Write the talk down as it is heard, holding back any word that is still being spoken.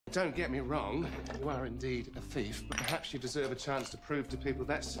Don't get me wrong, you are indeed a thief, but perhaps you deserve a chance to prove to people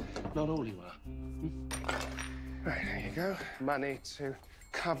that's not all you are. Right, here you go. Money to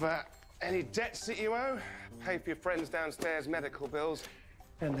cover any debts that you owe, pay for your friends downstairs' medical bills,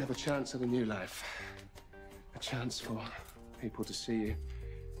 and have a chance at a new life. A chance for people to see you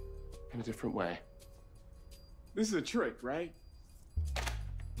in a different way. This is a trick, right?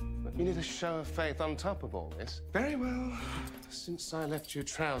 But you need a show of faith on top of all this. Very well. Since I left you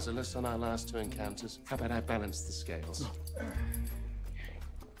trouserless on our last 2 encounters, how about I balance the scales?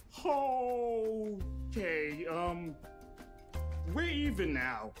 Okay, we're even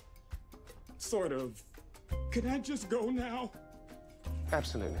now. Sort of. Can I just go now?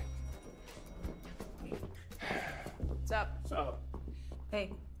 Absolutely. What's up? What's up?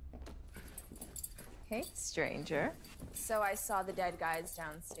 Hey. Hey, stranger. So I saw the dead guys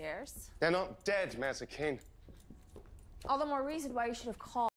downstairs. They're not dead, Mazikeen. All the more reason why you should have called.